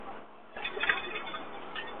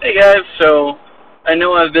Hey guys, so I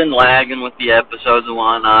know I've been lagging with the episodes and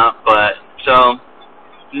whatnot, but so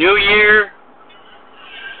new year,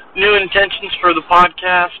 new intentions for the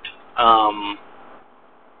podcast.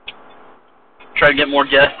 Try to get more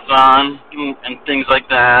guests on and things like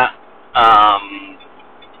that.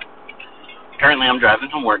 Currently I'm driving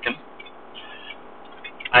home working.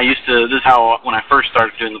 This is how, when I first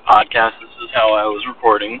started doing the podcast, this is how I was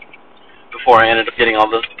recording before I ended up getting all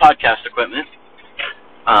the podcast equipment.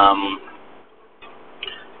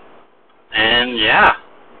 And yeah,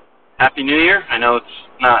 Happy New Year. I know it's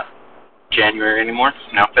not January anymore,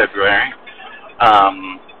 it's now February.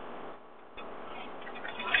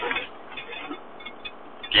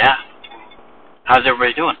 Yeah, how's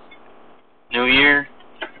everybody doing? New Year.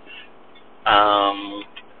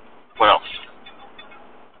 What else?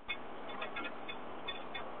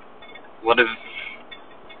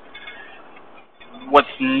 What's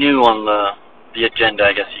new on the agenda,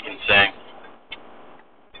 I guess you can say.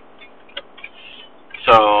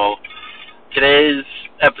 So, today's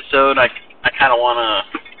episode, I kind of want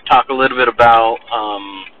to talk a little bit about,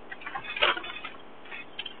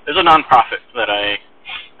 there's a nonprofit that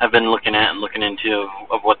I've been looking at and looking into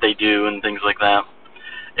of what they do and things like that.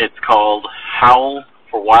 It's called Howl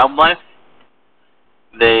for Wildlife.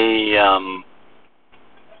 They,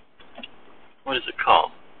 what is it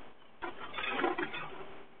called?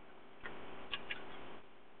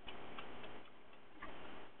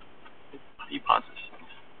 How do you pause this?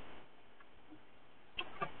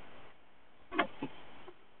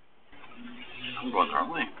 I'm going the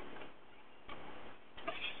wrong way.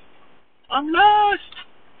 I'm lost!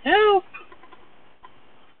 Help!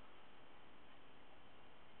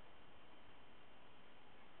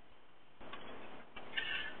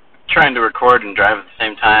 Trying to record and drive at the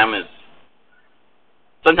same time is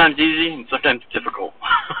sometimes easy and sometimes difficult.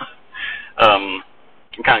 I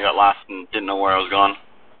kind of got lost and didn't know where I was going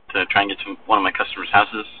to try and get to one of my customers'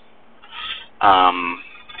 houses.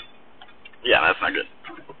 Yeah, that's not good.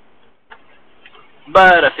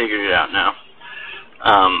 But I figured it out now.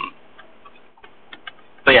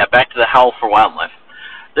 But yeah, back to the Howl for Wildlife.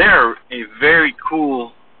 They're a very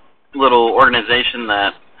cool little organization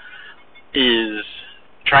that is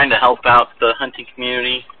trying to help out the hunting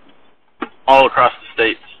community all across the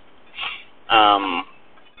states.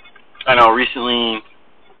 I know recently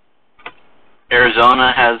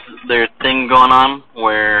Arizona has their thing going on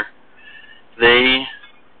where they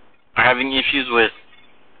are having issues with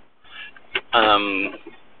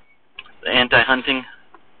the anti-hunting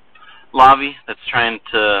lobby that's trying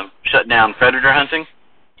to shut down predator hunting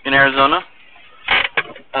in Arizona.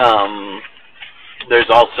 There's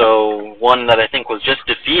also one that I think was just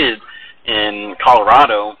defeated in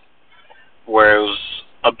Colorado, where it was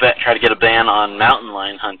try to get a ban on mountain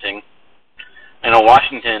lion hunting. I know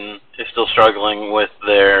Washington is still struggling with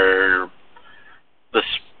I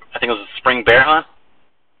think it was a spring bear hunt,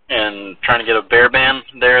 and trying to get a bear ban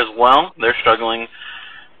there as well. They're struggling.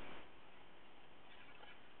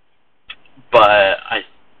 But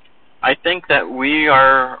I think that we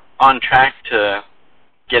are on track to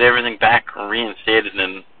get everything back reinstated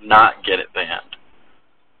and not get it banned.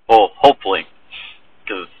 Well, hopefully,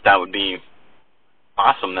 because that would be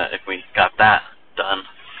awesome that if we got that done.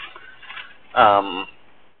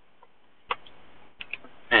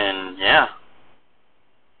 And yeah.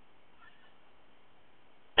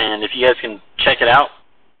 And if you guys can check it out,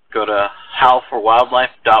 go to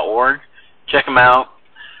howlforwildlife.org. Check them out.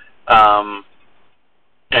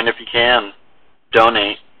 And if you can,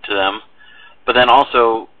 donate to them. But then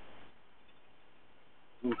also,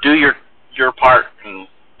 do your part and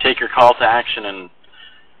take your call to action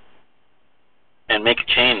and make a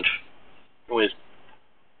change with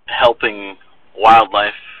helping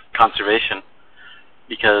wildlife conservation,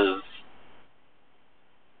 because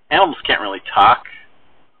animals can't really talk,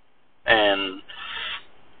 and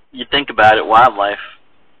you think about it, wildlife,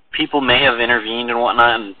 people may have intervened and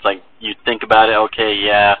whatnot, and it's like, you think about it, okay,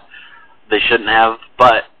 yeah, they shouldn't have,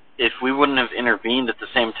 but if we wouldn't have intervened at the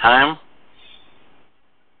same time,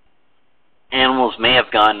 animals may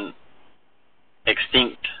have gone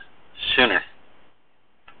extinct sooner.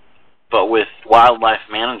 But with wildlife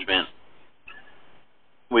management,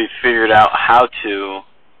 we've figured out how to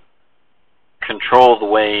control the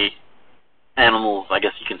way animals, I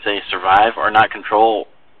guess you can say, survive, or not control,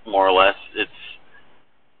 more or less. It's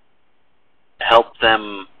help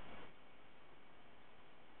them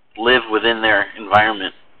live within their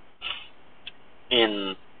environment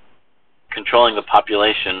in controlling the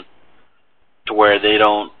population to where they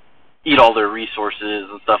don't eat all their resources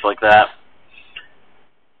and stuff like that.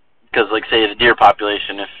 Because, like, say, the deer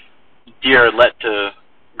population, if deer are let to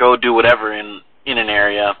go do whatever in an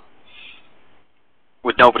area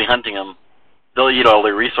with nobody hunting them, they'll eat all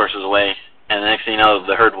their resources away, and the next thing you know,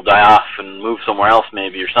 the herd will die off and move somewhere else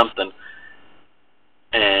maybe or something,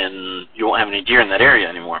 and you won't have any deer in that area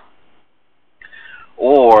anymore.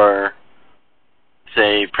 Or,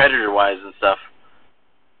 say, predator-wise and stuff,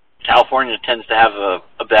 California tends to have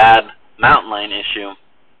a bad mountain lion issue,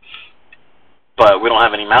 but we don't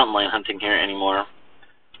have any mountain lion hunting here anymore.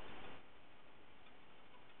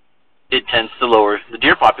 It tends to lower the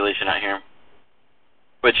deer population out here,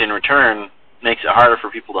 which in return makes it harder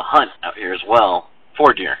for people to hunt out here as well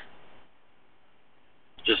for deer.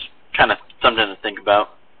 Just kind of something to think about.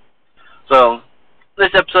 So this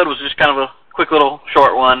episode was just kind of a quick little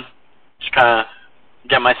short one. Just kind of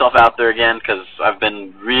get myself out there again because I've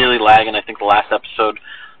been really lagging. I think the last episode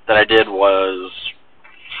that I did was...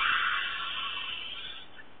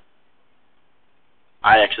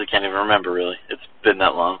 I actually can't even remember, really. It's been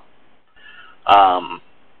that long.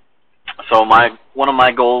 So one of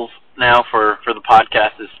my goals now for the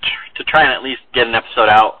podcast is to try and at least get an episode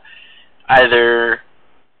out either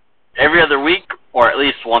every other week or at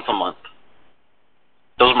least once a month.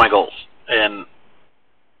 Those are my goals, and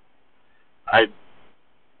I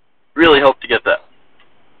really hope to get that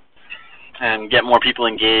and get more people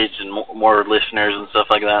engaged and more listeners and stuff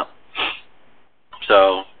like that.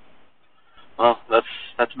 So, well,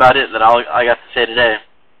 that's about it that I got to say today.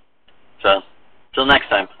 So, till next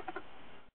time.